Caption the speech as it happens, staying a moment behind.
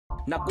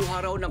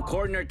Nakuha raw ng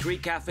Corner Tree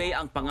Cafe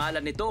ang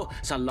pangalan nito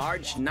sa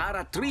large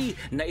Nara tree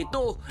na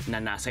ito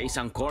na nasa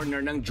isang corner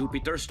ng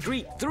Jupiter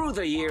Street. Through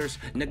the years,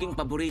 naging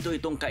paborito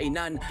itong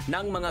kainan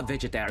ng mga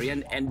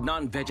vegetarian and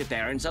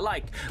non-vegetarians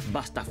alike.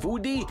 Basta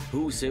foodie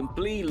who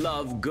simply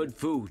love good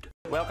food.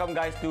 Welcome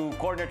guys to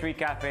Corner Tree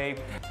Cafe.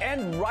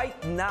 And right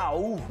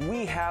now,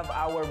 we have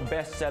our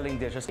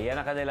best-selling dishes. Yan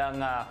ang kanilang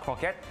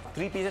croquette.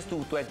 3 pieces to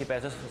 20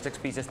 pesos, 6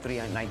 pieces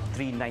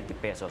 390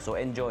 pesos. So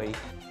enjoy.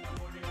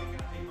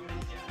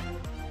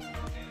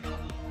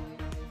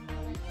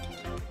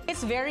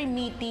 It's very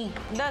meaty.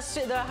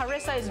 The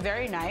harissa is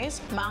very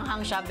nice.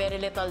 Maanghang siya, very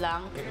little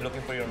lang.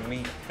 Looking for your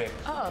meat pick.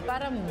 Oh,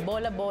 parang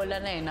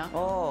bola-bola na eh, no?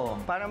 Oh,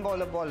 parang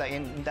bola-bola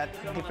in that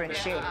different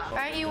shape.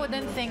 Parang you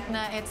wouldn't think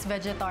na it's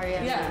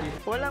vegetarian. Yeah.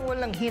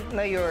 Walang hint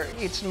na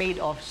it's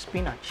made of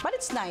spinach. But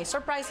it's nice,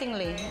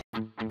 surprisingly.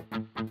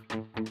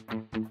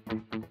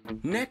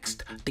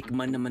 Next,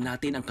 tikman naman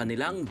natin ang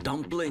kanilang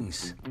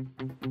dumplings.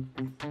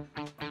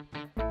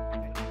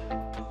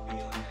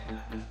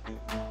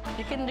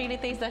 You can really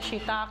taste the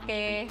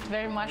shiitake. It's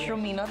very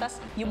mushroomy, no? Tapos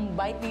yung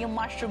bite niya, yung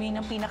mushroom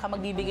yung pinaka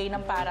magbibigay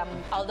ng parang,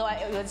 although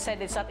I would say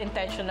it's not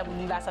intentional na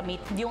lasa meat,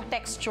 yung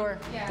texture.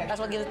 Yeah.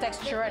 That's what gives the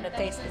texture and the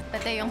taste.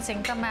 Pati yung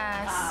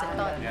singkamas,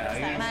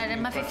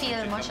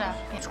 mafe-feel mo siya.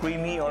 It's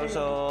creamy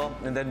also,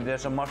 and then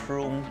there's a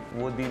mushroom,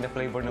 would be in the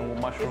flavor ng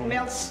mushroom. It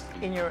melts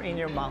in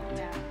your mouth.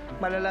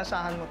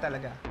 Malalasahan mo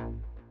talaga.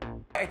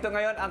 Ito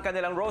ngayon ang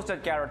kanilang roasted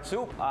carrot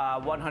soup,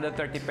 130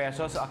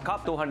 pesos a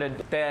cup,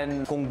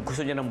 210 kung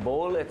gusto niyo ng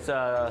bowl. It's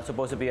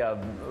supposed to be a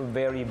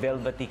very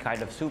velvety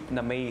kind of soup na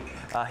may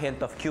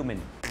hint of cumin.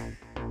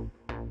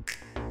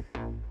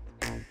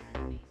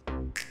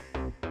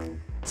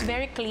 It's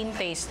very clean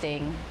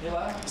tasting.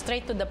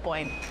 Straight to the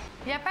point.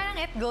 Yeah, parang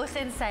it goes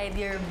inside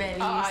your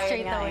belly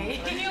straight away.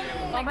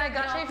 Oh my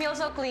gosh, I feel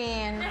so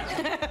clean.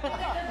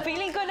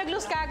 Feeling ko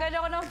nag-lose kagad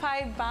ako ng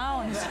 5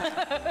 pounds.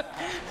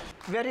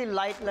 Very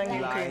light lang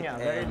yung cream niya.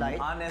 Very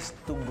light. Honest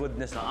to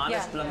goodness.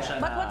 Honest lang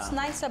siya. But what's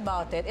nice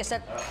about it is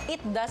that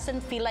it doesn't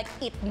feel like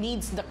it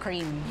needs the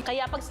cream.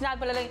 Kaya pag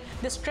sinabi pala lang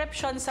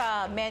description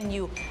sa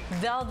menu,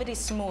 velvety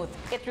smooth,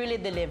 it really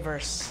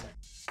delivers.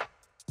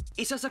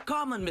 Isa sa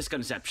common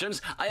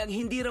misconceptions ay ang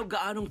hindi raw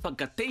gaanong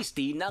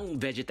pagka-tasty ng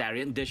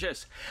vegetarian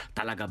dishes.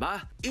 Talaga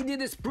ba?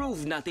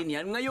 I-disprove natin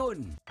yan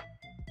ngayon.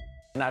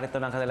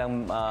 Narito ng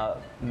kanilang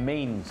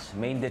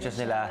main dishes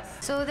nila.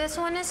 So this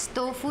one is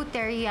tofu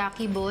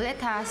teriyaki bowl.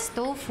 It has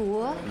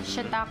tofu,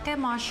 shiitake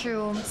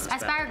mushrooms,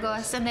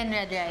 asparagus, and then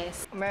red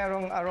rice.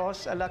 Merong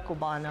arroz a la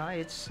cubana.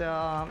 It's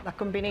a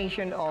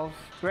combination of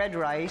red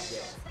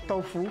rice,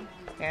 tofu,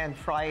 and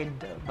fried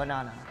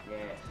banana.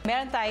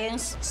 Meron tayong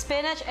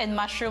spinach and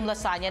mushroom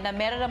lasagna na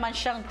meron naman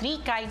siyang 3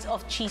 kinds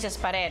of cheeses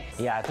pa rin.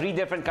 Yeah, 3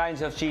 different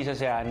kinds of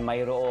cheeses yan.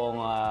 Mayroong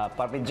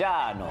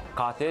parmigiano,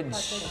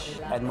 cottage,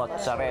 and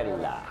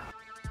mozzarella.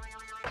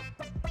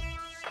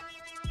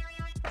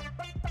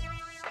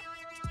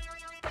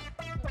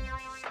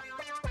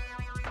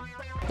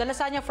 The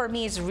lasagna for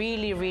me is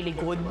really, really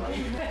good.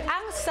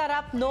 Ang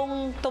sarap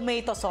nung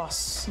tomato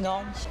sauce,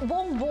 no?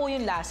 Buong-buo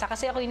yung lasa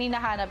kasi ako yung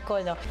hinahanap ko,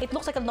 no? It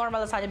looks like a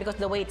normal lasagna because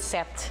the way it's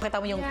set. Kita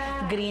mo yung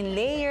green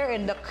layer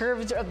and the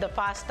curves of the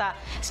pasta.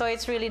 So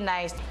it's really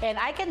nice. And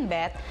I can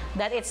bet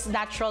that it's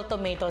natural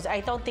tomatoes.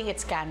 I don't think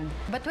it's canned.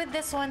 But with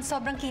this one,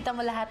 sobrang kita mo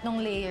lahat ng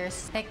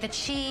layers. Like the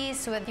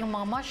cheese with yung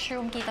mga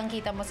mushroom,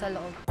 kitang-kita mo sa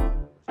loob.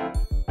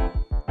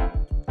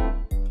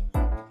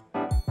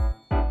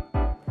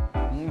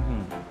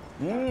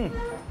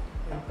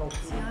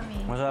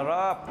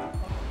 Masarap!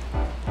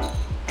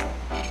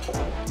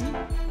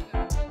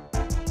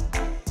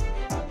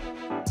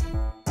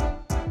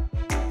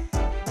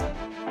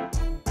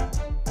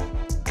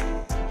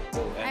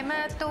 I'm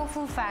a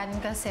tofu fan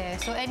kasi.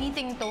 So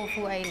anything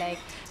tofu I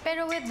like.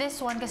 Pero with this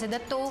one kasi,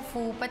 the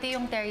tofu, pati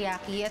yung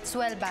teriyaki, it's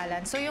well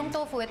balanced. So yung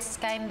tofu, it's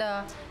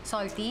kinda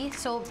salty.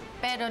 So,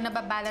 pero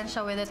nababalance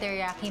siya with the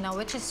teriyaki now,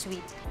 which is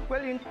sweet.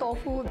 Well, yung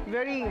tofu,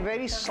 very,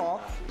 very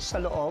soft sa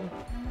loob.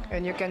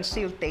 And you can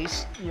still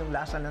taste yung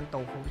lasa ng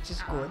tofu, which is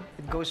good.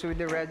 It goes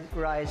with the red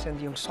rice and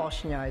yung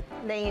sauce niya. It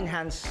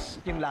na-enhance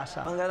yung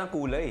lasa. Ang ganda ng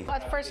kulay.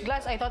 At first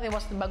glance, I thought it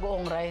was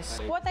bagoong rice.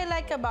 What I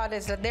like about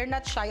it is that they're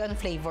not shy on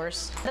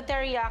flavors. The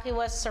teriyaki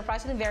was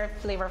surprisingly very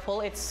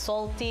flavorful. It's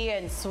salty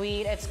and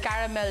sweet. It's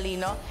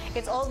caramelly, no?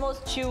 It's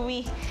almost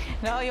chewy.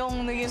 No,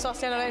 yung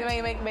sauce niya,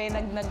 may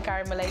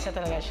nag-caramelize na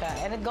talaga siya.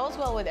 And it goes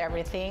well with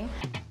everything.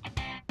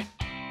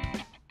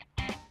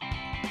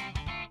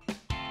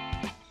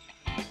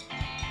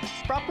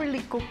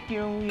 Properly cooked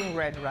yung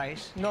red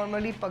rice.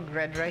 Normally, pag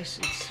red rice,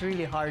 it's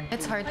really hard.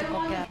 It's hard to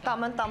cook, yeah.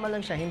 Tama-tama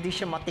lang siya. Hindi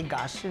siya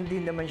matigas. Hindi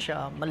naman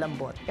siya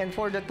malambot. And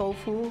for the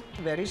tofu,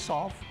 very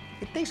soft.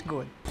 It tastes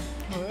good.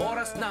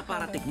 Oras na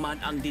para tikman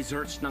ang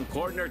desserts ng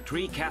Corner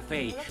Tree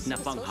Cafe na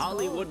pang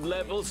Hollywood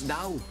levels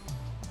daw.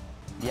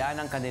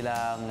 Yan ang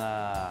kanilang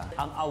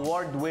ang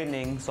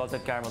award-winning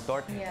salted caramel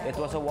torte. It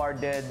was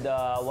awarded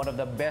one of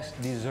the best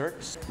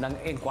desserts ng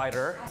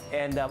Inquirer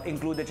and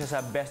included siya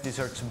sa best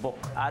desserts book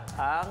at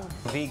ang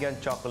vegan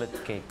chocolate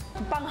cake.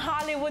 Pang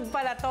Hollywood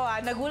pala to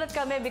Nagulat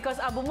kami because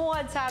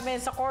bumuhad sa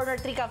amin sa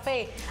Corner 3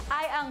 Cafe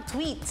ay ang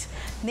tweet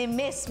ni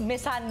Miss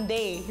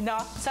Missandei,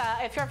 no?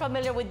 If you're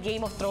familiar with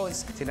Game of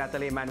Thrones. Si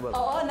Natalie Emanuel.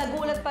 Oo,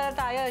 nagulat pala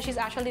tayo. She's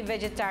actually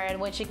vegetarian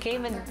when she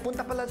came and...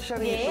 Punta pala siya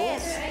rito.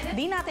 Yes!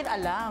 Di natin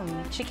alam.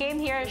 She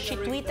came here, she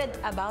tweeted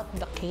about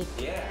the cake.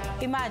 Yeah.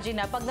 Imagine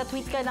pag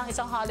na-tweet ka ng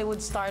isang Hollywood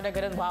star na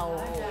ganun,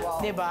 wow.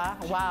 Diba?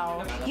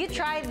 Wow. You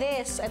try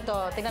this.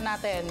 Ito, tingnan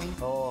natin.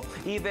 Oh,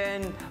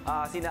 even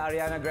sina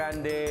Ariana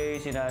Grande,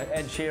 sina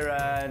Ed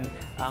Sheeran,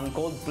 ang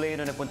Coldplay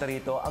na napunta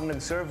rito, ang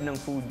nag-serve ng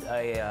food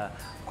ay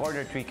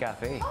Corner 3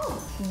 Cafe.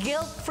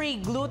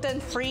 Guilt-free,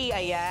 gluten-free.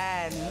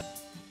 Ayan.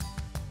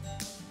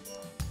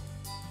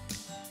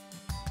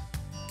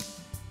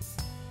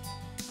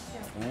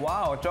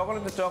 Wow,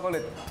 chocolate to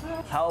chocolate.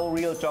 How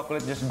real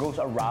chocolate just goes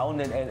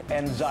around and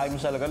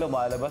enzymes talaga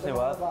lumalabas, di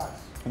ba?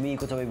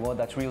 Umiikot sa mo,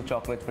 that's real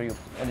chocolate for you.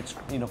 And it's,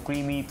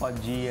 creamy,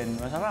 pudgy, and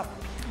masarap.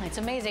 It's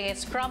amazing.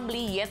 It's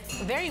crumbly yet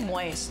very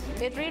moist.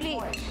 It really,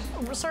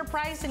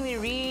 surprisingly,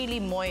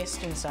 really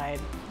moist inside.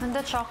 And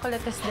the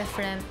chocolate is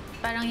different.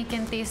 Parang you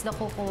can taste the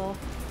cocoa.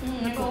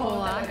 The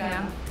cocoa.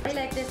 Yeah. I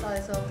like this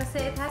also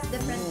kasi it has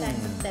different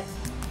kinds of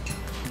texture.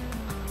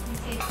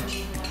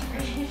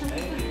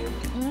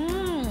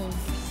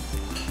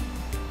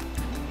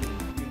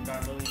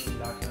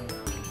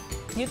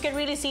 You can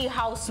really see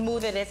how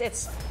smooth it is.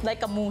 It's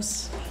like a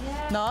mousse.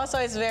 No? So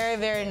it's very,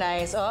 very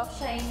nice. Oh.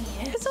 Shiny.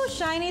 It's so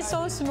shiny,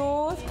 so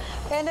smooth.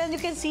 And then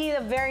you can see the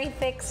very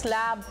thick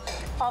slab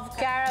of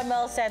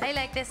caramel set. I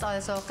like this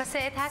also kasi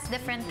it has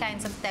different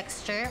kinds of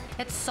texture.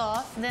 It's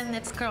soft, then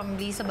it's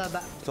crumbly sa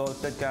baba.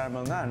 Salted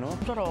caramel nga, no?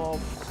 Sarap.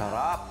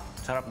 Sarap.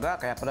 Sarap nga,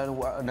 kaya pala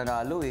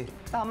nanalo eh.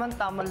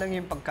 Tama lang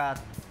yung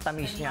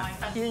pagkatamis niya.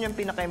 Yun yung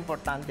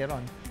pinaka-importante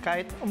ron.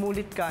 Kahit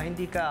umulit ka,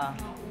 hindi ka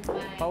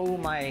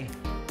paumay.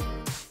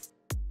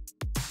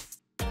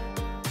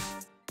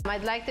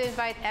 I'd like to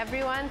invite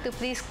everyone to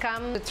please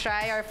come to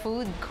try our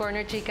food,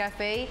 Corner 3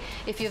 Cafe.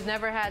 If you've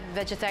never had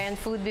vegetarian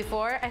food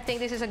before, I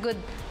think this is a good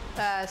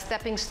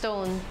stepping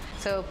stone.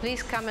 So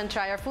please come and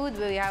try our food.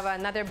 We have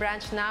another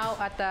branch now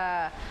at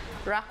the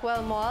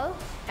Rockwell Mall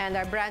and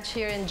our branch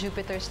here in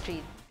Jupiter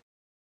Street.